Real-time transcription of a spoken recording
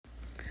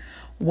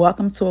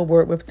Welcome to A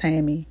Word with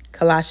Tammy,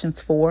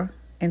 Colossians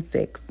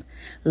 4:6.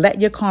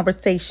 Let your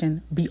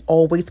conversation be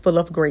always full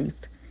of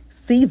grace,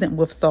 seasoned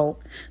with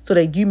salt, so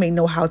that you may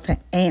know how to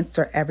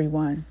answer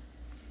everyone.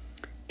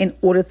 In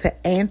order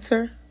to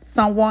answer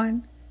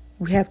someone,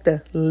 we have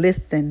to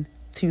listen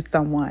to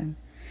someone.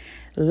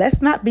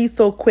 Let's not be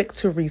so quick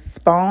to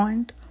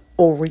respond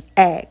or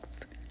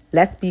react.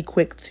 Let's be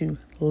quick to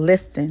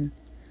listen,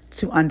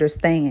 to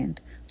understand,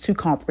 to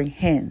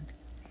comprehend,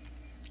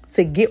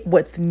 to get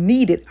what's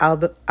needed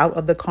out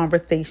of the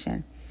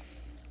conversation.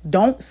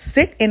 Don't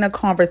sit in a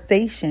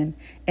conversation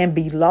and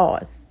be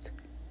lost.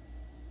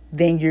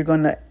 Then you're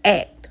going to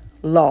act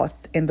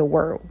lost in the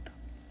world.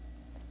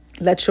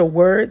 Let your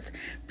words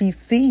be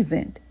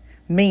seasoned,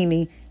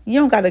 meaning you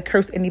don't got to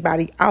curse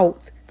anybody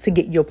out to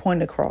get your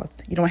point across.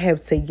 You don't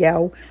have to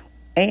yell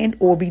and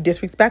or be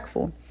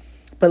disrespectful.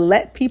 But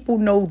let people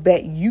know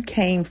that you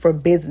came for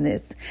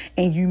business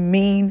and you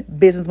mean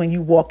business when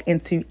you walk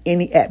into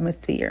any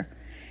atmosphere.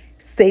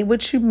 Say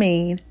what you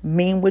mean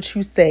what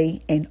you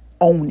say, and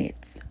own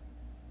it.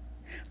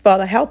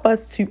 Father, help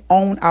us to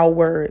own our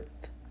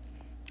words.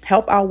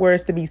 Help our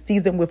words to be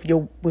seasoned with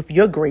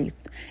your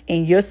grace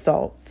and your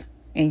salt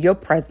and your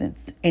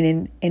presence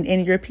and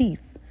in your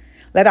peace.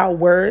 Let our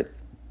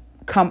words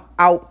come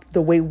out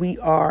the way we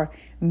are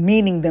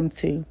meaning them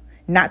to,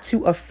 not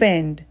to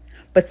offend,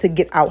 but to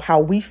get out how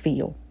we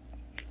feel.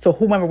 So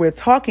whomever we're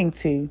talking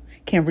to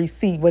can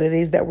receive what it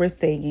is that we're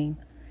saying.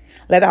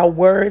 Let our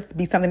words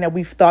be something that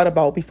we've thought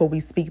about before we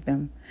speak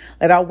them.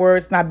 Let our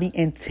words not be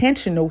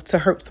intentional to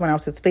hurt someone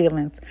else's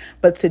feelings,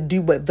 but to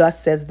do what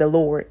thus says the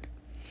Lord.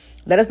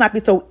 Let us not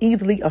be so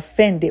easily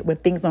offended when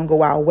things don't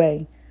go our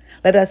way.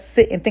 Let us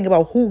sit and think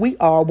about who we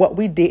are, what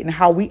we did, and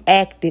how we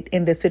acted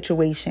in the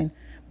situation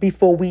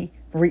before we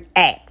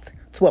react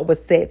to what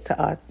was said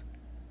to us.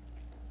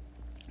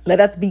 Let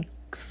us be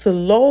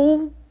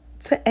slow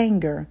to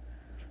anger,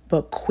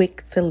 but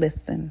quick to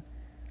listen.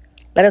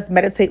 Let us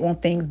meditate on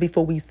things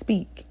before we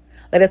speak.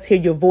 Let us hear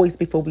your voice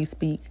before we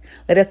speak.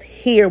 Let us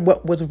hear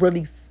what was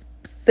really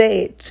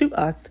said to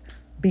us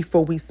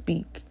before we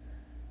speak.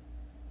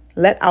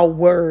 Let our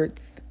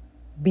words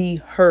be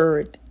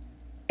heard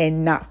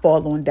and not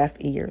fall on deaf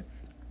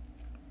ears.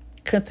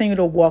 Continue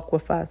to walk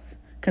with us.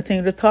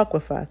 Continue to talk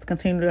with us.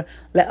 Continue to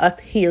let us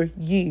hear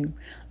you.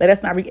 Let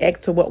us not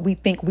react to what we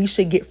think we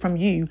should get from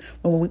you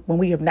when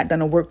we have not done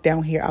the work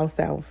down here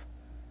ourselves.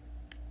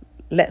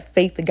 Let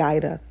faith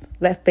guide us.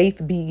 Let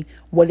faith be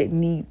what it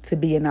needs to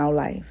be in our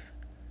life.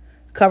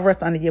 Cover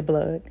us under your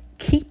blood.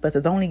 Keep us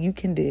as only you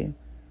can do.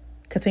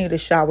 Continue to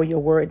shower your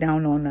word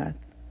down on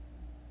us.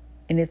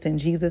 And it's in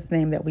Jesus'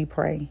 name that we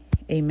pray.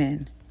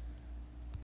 Amen.